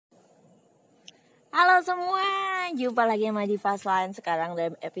Halo semua, jumpa lagi sama Divas Line sekarang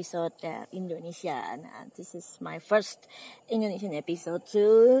dalam episode Indonesia. Nah, this is my first Indonesian episode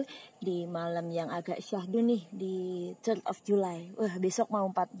too, di malam yang agak syahdu nih, di 3rd of July. Wah, besok mau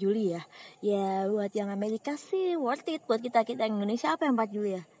 4 Juli ya. Ya, buat yang Amerika sih worth it, buat kita yang Indonesia apa yang 4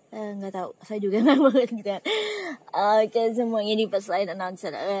 Juli ya? Nggak tahu, saya juga nggak banget gitu. Oke, semuanya Divas Line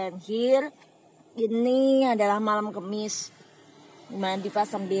announcer and here. Ini adalah malam Kamis, dimana Diva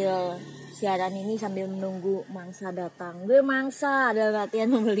sambil siaran ini sambil menunggu mangsa datang. Gue mangsa adalah latihan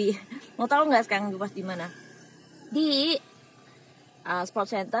membeli. Mau tahu nggak sekarang Diva di mana? Di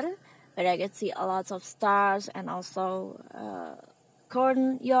Sports Center, where I can see a lot of stars and also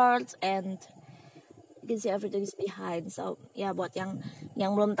corn yards and you can see everything is behind. So ya, buat yang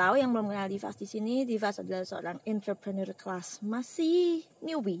belum tahu, yang belum kenal Divas di sini, Divas adalah seorang entrepreneur kelas masih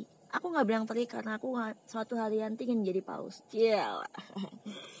newbie. Aku nggak bilang terik karena aku suatu hari nanti ingin jadi paus.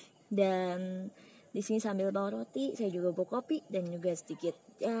 Dan di sini sambil bawa roti, saya juga bawa kopi dan juga sedikit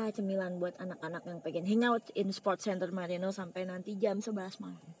cemilan buat anak-anak yang pengen hang out in Sports Center Marino sampai nanti jam 11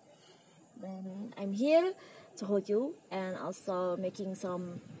 malam. Dan I'm here to hold you and also making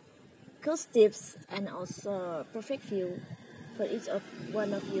some cool tips and also perfect view for each of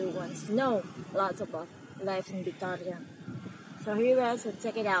one of you wants to know lots about life in Victoria. So here we are, so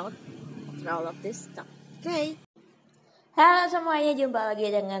check it out after all of this stuff. Okay. Halo semuanya, jumpa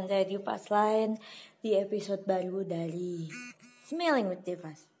lagi dengan saya Divas Line di episode baru dari Smiling with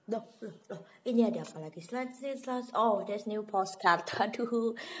Divas. Loh, ini ada apa lagi? Oh, there's new postcard.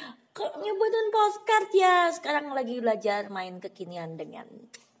 Aduh, kok nyebutin postcard ya? Sekarang lagi belajar main kekinian dengan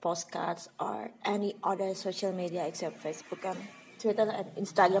postcards or any other social media except Facebook and Twitter and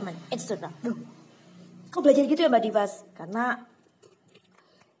Instagram. Kok belajar gitu ya Mbak Divas? Karena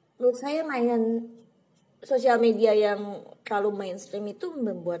menurut saya mainan sosial media yang terlalu mainstream itu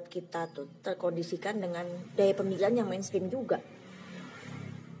membuat kita tuh terkondisikan dengan daya pemilihan yang mainstream juga.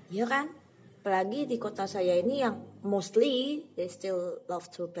 Iya kan? Apalagi di kota saya ini yang mostly they still love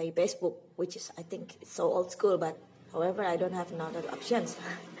to play Facebook, which is I think so old school, but however I don't have another options.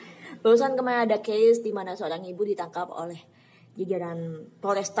 Barusan kemarin ada case di mana seorang ibu ditangkap oleh jajaran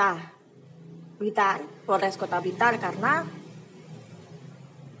Polres Kota Blitar karena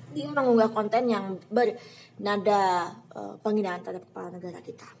dia mengunggah konten yang bernada penghinaan terhadap kepala negara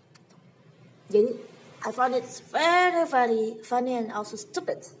kita. Jadi I found it very very funny and also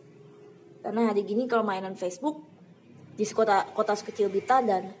stupid. Karena hari gini kalau mainan Facebook di kota sekecil Blitar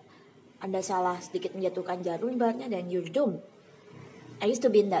dan Anda salah sedikit menjatuhkan jarum ibaratnya dan you're doomed. I used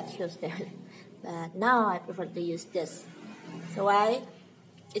to be in that shoes there, but now I prefer to use this. So why?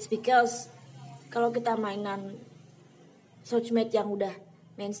 It's because kalau kita mainan sosmed yang udah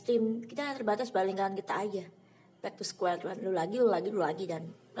mainstream, kita terbatas pada lingkaran kita aja. Back to square one, lu lagi dan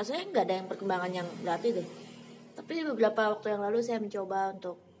rasanya nggak ada yang perkembangan yang berarti deh. Tapi beberapa waktu yang lalu saya mencoba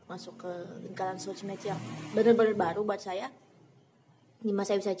untuk masuk ke lingkaran sosmed yang benar-benar baru buat saya, dimana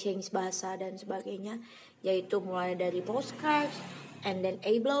saya bisa change bahasa dan sebagainya, yaitu mulai dari postcards and then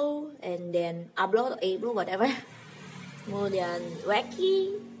ablo and then ablo whatever, kemudian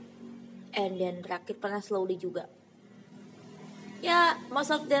wacky and then terakhir pernah slowly juga. Ya,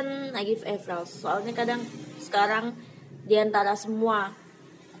 most of them I give A+. Soalnya kadang sekarang di antara semua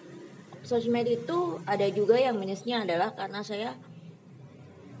sosmed itu ada juga yang minusnya adalah karena saya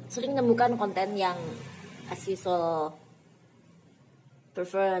sering menemukan konten yang as usual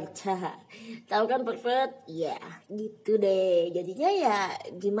preferred. Tahu kan preferred? Ya, gitu deh. Jadinya ya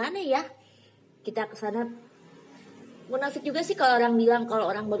gimana ya? Kita kesana munafik juga sih kalau orang bilang kalau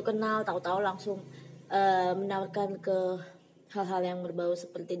orang baru kenal tahu-tahu langsung menawarkan ke hal-hal yang berbau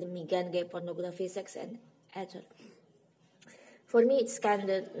seperti demikian, kayak pornografi, seks, and etc. For me, it's kind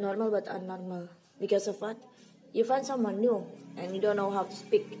of normal but unnormal. Because of what? You find someone new and you don't know how to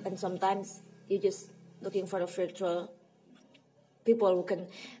speak, and sometimes you just looking for a virtual people who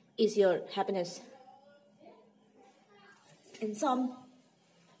can ease your happiness. And some,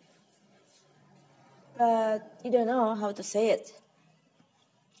 but you don't know how to say it.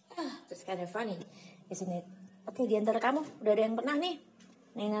 That's kind of funny, isn't it? Oke, di antara kamu udah ada yang pernah nih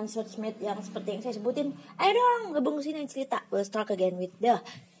mainan sosmed yang seperti yang saya sebutin? Ayo dong, gabung sini cerita. We'll start again with the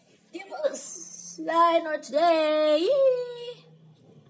Divas Line today.